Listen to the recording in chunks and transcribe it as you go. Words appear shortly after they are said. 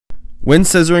When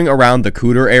scissoring around the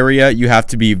cooter area, you have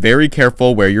to be very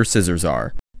careful where your scissors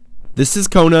are. This is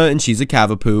Kona, and she's a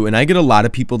Cavapoo, and I get a lot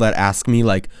of people that ask me,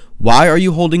 like, why are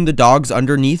you holding the dogs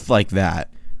underneath like that?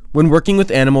 When working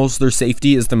with animals, their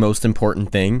safety is the most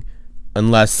important thing,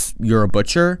 unless you're a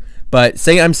butcher. But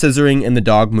say I'm scissoring and the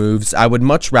dog moves, I would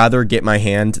much rather get my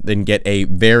hand than get a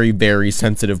very, very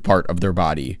sensitive part of their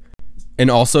body.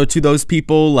 And also to those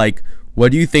people, like,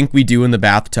 what do you think we do in the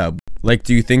bathtub? Like,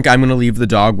 do you think I'm gonna leave the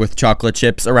dog with chocolate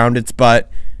chips around its butt?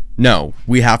 No,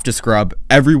 we have to scrub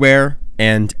everywhere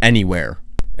and anywhere.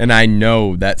 And I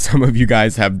know that some of you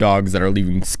guys have dogs that are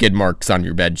leaving skid marks on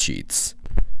your bed sheets.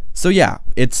 So yeah,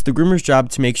 it's the groomer's job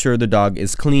to make sure the dog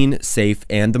is clean, safe,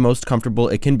 and the most comfortable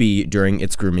it can be during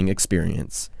its grooming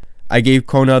experience. I gave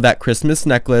Kona that Christmas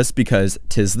necklace because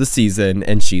 'tis the season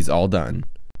and she's all done.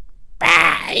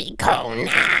 Bye,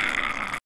 Kona.